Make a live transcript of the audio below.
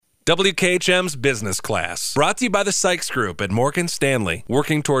WKHM's Business Class, brought to you by the Sykes Group at Morgan Stanley,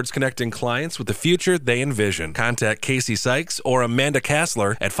 working towards connecting clients with the future they envision. Contact Casey Sykes or Amanda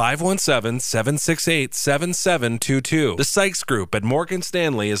Kassler at 517-768-7722. The Sykes Group at Morgan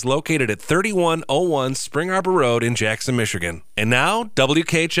Stanley is located at 3101 Spring Arbor Road in Jackson, Michigan. And now,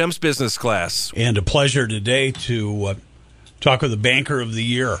 WKHM's Business Class. And a pleasure today to talk with the Banker of the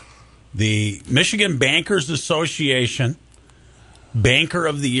Year. The Michigan Bankers Association Banker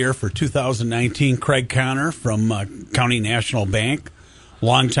of the Year for 2019, Craig Connor from County National Bank,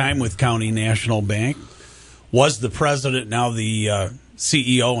 long time with County National Bank, was the president, now the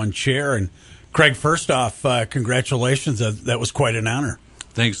CEO and chair. And Craig, first off, congratulations. That was quite an honor.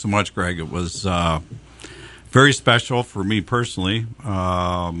 Thanks so much, Greg. It was very special for me personally,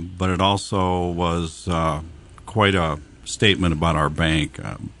 but it also was quite a statement about our bank.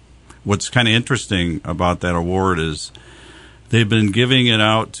 What's kind of interesting about that award is they've been giving it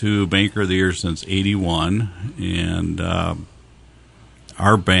out to Banker of the Year since '81, and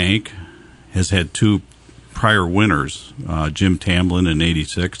our bank has had two prior winners, Jim Tamblin in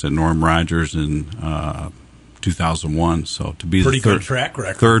 '86 and Norm Rogers in 2001. So to be pretty the good track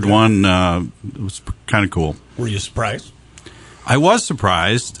record. Third one was kind of cool. Were you surprised? I was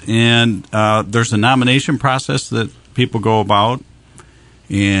surprised, and there's a nomination process that people go about,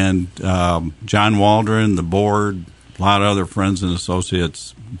 and John Waldron, the board, a lot of other friends and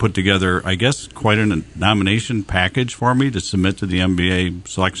associates put together, I guess, quite a nomination package for me to submit to the MBA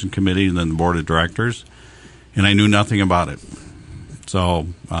selection committee and then the board of directors, and I knew nothing about it. So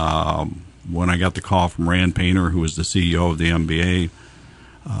when I got the call from Rand Painter, who was the CEO of the MBA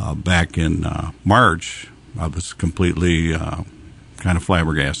back in March, I was completely kind of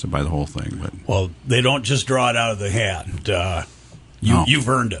flabbergasted by the whole thing. But well, they don't just draw it out of the hat. You've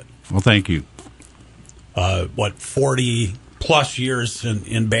earned it. Well, thank you. 40 plus years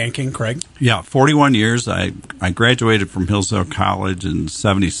in banking, Craig? Yeah, 41 years. I graduated from Hillsdale College in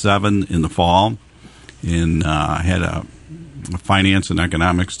 '77 in the fall, and I had a finance and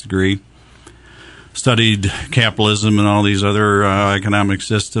economics degree. Studied capitalism and all these other economic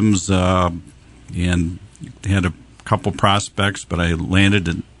systems, and had a couple prospects, but I landed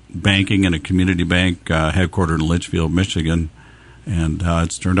in banking in a community bank headquartered in Litchfield, Michigan. And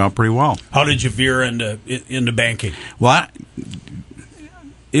it's turned out pretty well. How did you veer into banking? Well,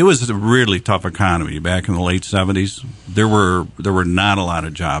 it was a really tough economy back in the late '70s. There were not a lot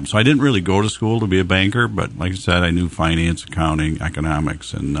of jobs, so I didn't really go to school to be a banker. But like I said, I knew finance, accounting,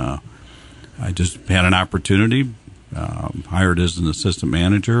 economics, and I just had an opportunity, hired as an assistant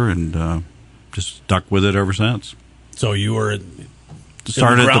manager, and just stuck with it ever since. So you were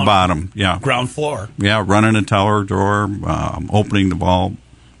started at the bottom, yeah. Ground floor. Yeah, running a teller drawer, opening the vault,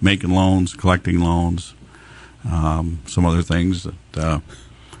 making loans, collecting loans, some other things that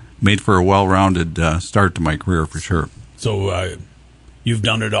made for a well-rounded start to my career for sure. So you've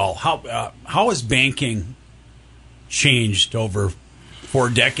done it all. How has banking changed over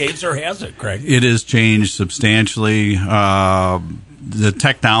 4 decades, or has it, Craig? It has changed substantially. The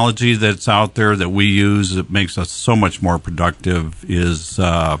technology that's out there that we use that makes us so much more productive is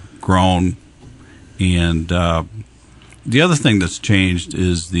grown. And the other thing that's changed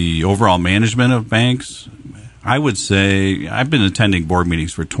is the overall management of banks. I would say I've been attending board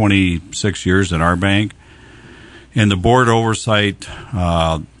meetings for 26 years at our bank, and the board oversight,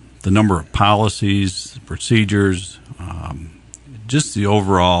 the number of policies, procedures, just the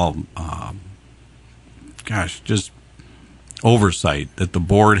overall, just oversight that the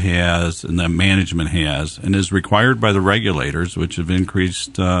board has and that management has and is required by the regulators, which have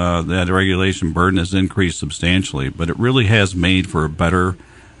increased, that regulation burden has increased substantially, but it really has made for a better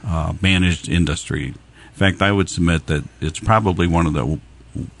managed industry. In fact, I would submit that it's probably one of the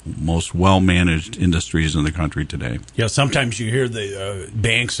most well-managed industries in the country today. Yeah, sometimes you hear the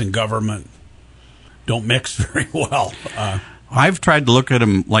banks and government don't mix very well. I've tried to look at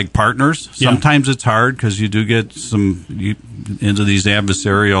them like partners. Sometimes it's hard because you do get into these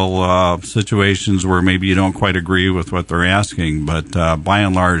adversarial situations where maybe you don't quite agree with what they're asking. But by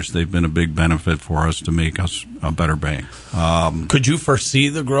and large, they've been a big benefit for us to make us a better bank. Could you foresee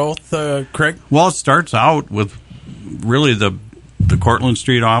the growth, Craig? Well, it starts out with really the Cortlandt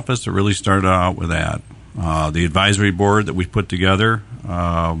Street office. It really started out with that. The advisory board that we put together.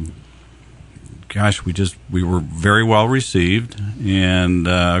 We were very well received, and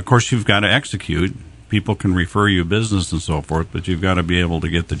of course you've got to execute. People can refer you business and so forth, but you've got to be able to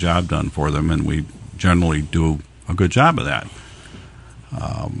get the job done for them, and we generally do a good job of that.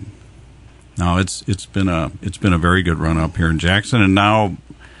 Now it's been a very good run up here in Jackson, and now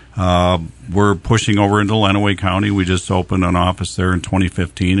We're pushing over into Lenawee County. We just opened an office there in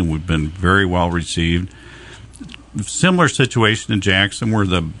 2015, and we've been very well received. Similar situation in Jackson, where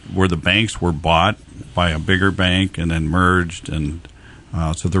the banks were bought by a bigger bank and then merged, and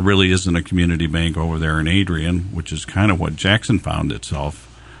so there really isn't a community bank over there in Adrian, which is kind of what Jackson found itself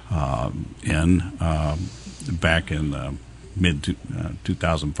in back in mid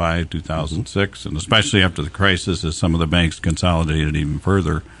 2005, 2006, and especially after the crisis, as some of the banks consolidated even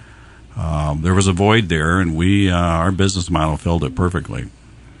further. There was a void there, and our business model filled it perfectly.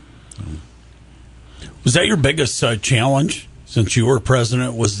 Was that your biggest challenge since you were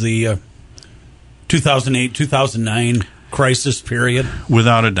president? Was the 2008-2009 crisis period?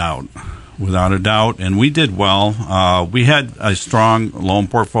 Without a doubt. And we did well. We had a strong loan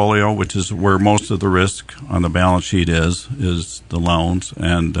portfolio, which is where most of the risk on the balance sheet is the loans.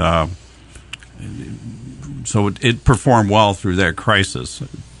 And so it performed well through that crisis.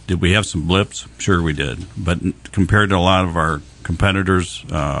 Did we have some blips? Sure we did. But compared to a lot of our competitors,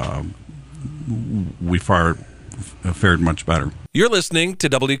 we fared much better. You're listening to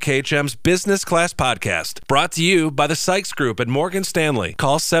WKHM's Business Class Podcast, brought to you by the Sykes Group at Morgan Stanley.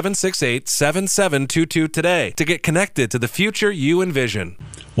 Call 768-7722 today to get connected to the future you envision.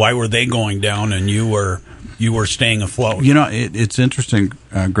 Why were they going down and you were staying afloat? You know, it's interesting,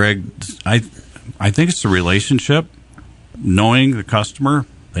 Greg. I think it's the relationship, knowing the customer.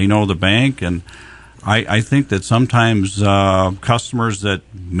 They know the bank, and I think that sometimes customers that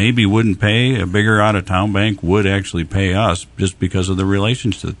maybe wouldn't pay a bigger out-of-town bank would actually pay us just because of the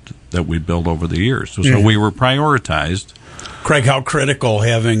relationship that we built over the years. So we were prioritized. Craig, how critical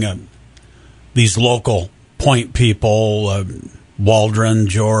having these local point people, Waldron,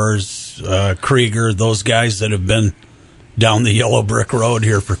 Jors, Krieger, those guys that have been down the yellow brick road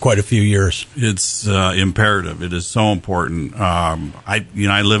here for quite a few years. It's imperative. It is so important. I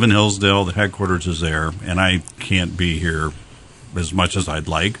live in Hillsdale. The headquarters is there, and I can't be here as much as I'd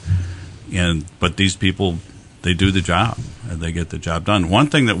like. But these people, they do the job, and they get the job done. One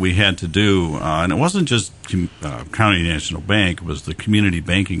thing that we had to do, and it wasn't just County National Bank, it was the community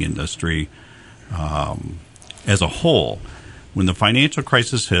banking industry as a whole. When the financial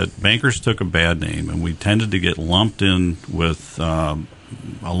crisis hit, bankers took a bad name, and we tended to get lumped in with a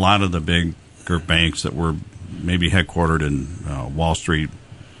lot of the bigger banks that were maybe headquartered in Wall Street,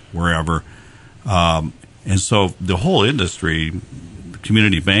 wherever. And so the whole industry,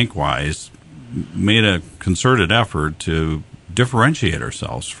 community bank-wise, made a concerted effort to differentiate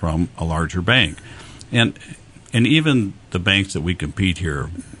ourselves from a larger bank. And even the banks that we compete here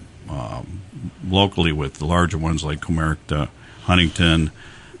locally with, the larger ones like Comerica, Huntington,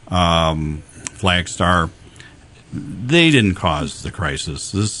 Flagstar, they didn't cause the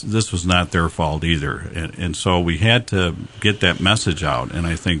crisis. This was not their fault either. And so we had to get that message out. And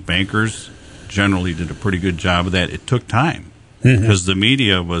I think bankers generally did a pretty good job of that. It took time because the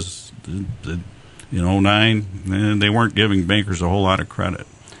media was, in 2009, they weren't giving bankers a whole lot of credit.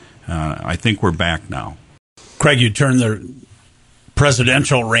 I think we're back now. Craig, you turned the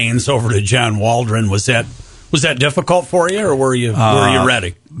presidential reins over to John Waldron. Was that difficult for you, or were you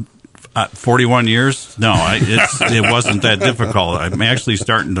ready? 41 years? No, it wasn't that difficult. I'm actually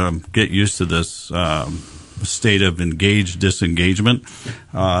starting to get used to this state of disengagement,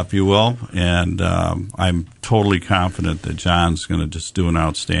 if you will, and I'm totally confident that John's going to just do an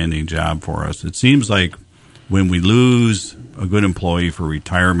outstanding job for us. It seems like when we lose a good employee for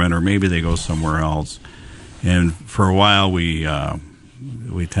retirement, or maybe they go somewhere else, and for a while we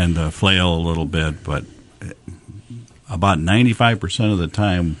tend to flail a little bit, but about 95% of the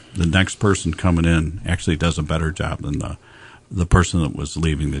time, the next person coming in actually does a better job than the person that was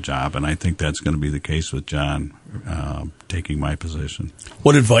leaving the job. And I think that's going to be the case with John taking my position.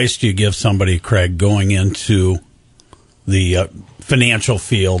 What advice do you give somebody, Craig, going into the financial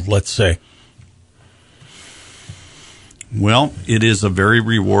field, let's say? Well, it is a very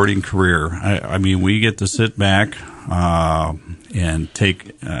rewarding career. I mean, we get to sit back and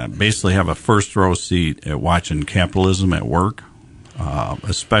basically have a first row seat at watching capitalism at work,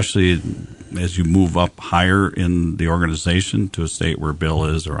 especially as you move up higher in the organization to a state where Bill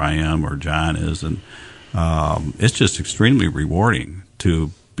is, or I am, or John is. And it's just extremely rewarding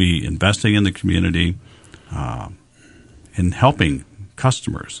to be investing in the community and helping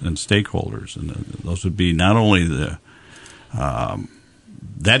customers and stakeholders. And those would be not only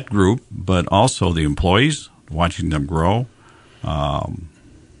that group, but also the employees, watching them grow, and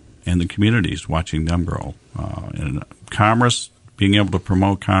the communities, watching them grow. And commerce, being able to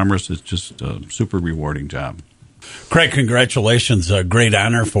promote commerce is just a super rewarding job. Craig, congratulations. A great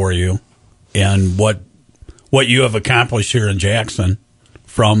honor for you and what you have accomplished here in Jackson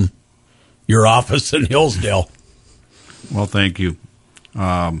from your office in Hillsdale. Well, thank you.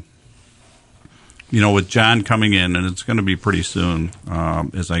 With John coming in, and it's going to be pretty soon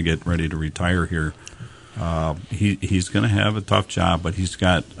as I get ready to retire here, he's going to have a tough job, but he's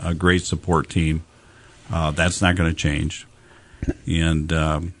got a great support team. That's not going to change. And,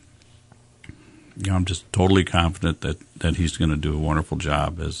 I'm just totally confident that he's going to do a wonderful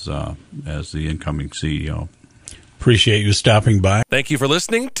job as the incoming CEO. Appreciate you stopping by. Thank you for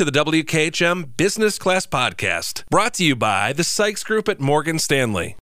listening to the WKHM Business Class Podcast, brought to you by the Sykes Group at Morgan Stanley.